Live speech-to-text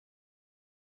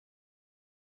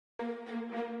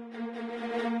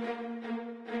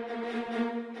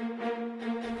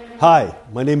Hi,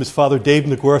 my name is Father Dave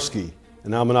Nagorski,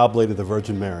 and I'm an oblate of the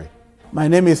Virgin Mary. My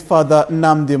name is Father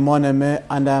Namdi Moneme,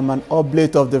 and I'm an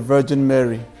oblate of the Virgin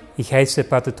Mary. Ich heiße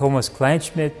Pater Thomas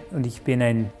Kleinschmidt und ich bin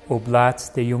ein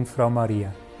Oblat der Jungfrau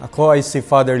Maria. Ako ay si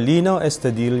Father Lino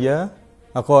Estadilla.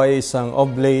 Ako ay isang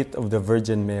oblate of the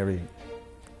Virgin Mary.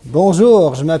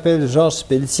 Bonjour, je m'appelle Georges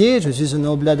Pelletier, je suis un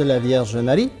oblat de la Vierge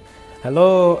Marie.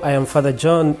 Hello, I am Father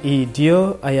John E.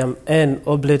 Dio. I am an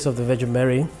oblate of the Virgin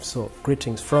Mary. So,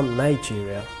 greetings from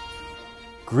Nigeria.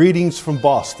 Greetings from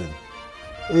Boston.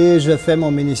 Et je fais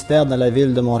mon ministère dans la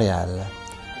ville de Montréal.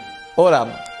 Ora,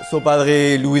 sou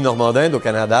Padre Louis Normandin do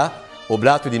Canadá,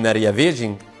 oblato di Maria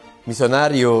Virgem,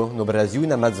 missionario no Brasil e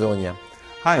na Amazônia.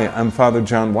 Hi, I'm Father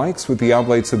John Wykes with the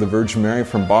Oblates of the Virgin Mary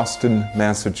from Boston,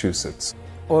 Massachusetts.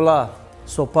 Olá,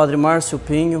 sou Padre Márcio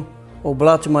Pinho,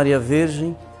 oblato de Maria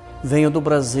Virgem, venho do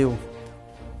Brasil.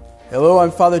 Hello, I'm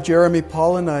Father Jeremy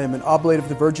Paulin. I am an oblate of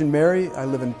the Virgin Mary. I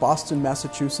live in Boston,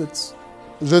 Massachusetts.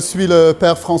 Je suis le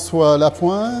Père François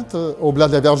Lapointe, oblat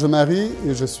de la Vierge Marie,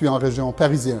 et je suis en région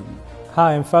parisienne.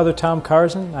 Hi, I'm Father Tom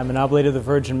Carson. I'm an oblate of the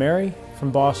Virgin Mary from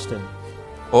Boston.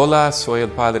 Hola, soy el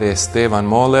Padre Esteban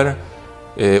Moller,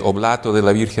 oblato de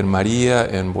la Virgen María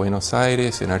en Buenos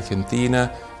Aires, en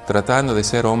Argentina, tratando de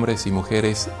ser hombres y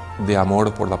mujeres de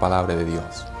amor por la palabra de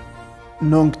Dios.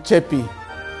 Nunc Coepi.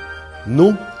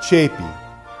 Nunc Coepi.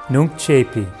 Nunc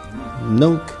Coepi.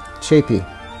 Nunc Coepi.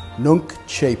 Nunc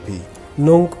Coepi.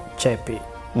 Nunc Coepi.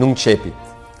 Nunc Coepi.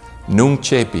 Nunc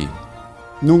Coepi.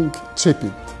 Nunc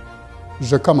Coepi.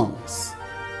 Je commence.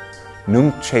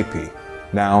 Nunc Coepi.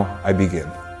 Now I begin.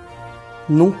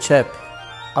 Nunc Coepi.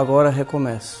 Agora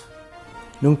recomeço.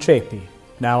 Nunc Coepi.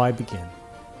 Now I begin.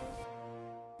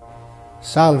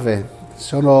 Salve,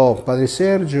 sono Padre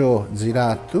Sergio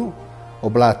Zirattu,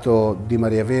 oblato di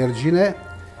Maria Vergine.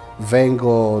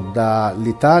 Vengo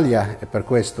dall'Italia e per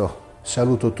questo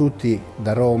saluto tutti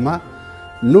da Roma.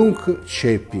 Nunc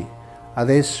Coepi.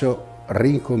 Adesso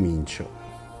rincomincio.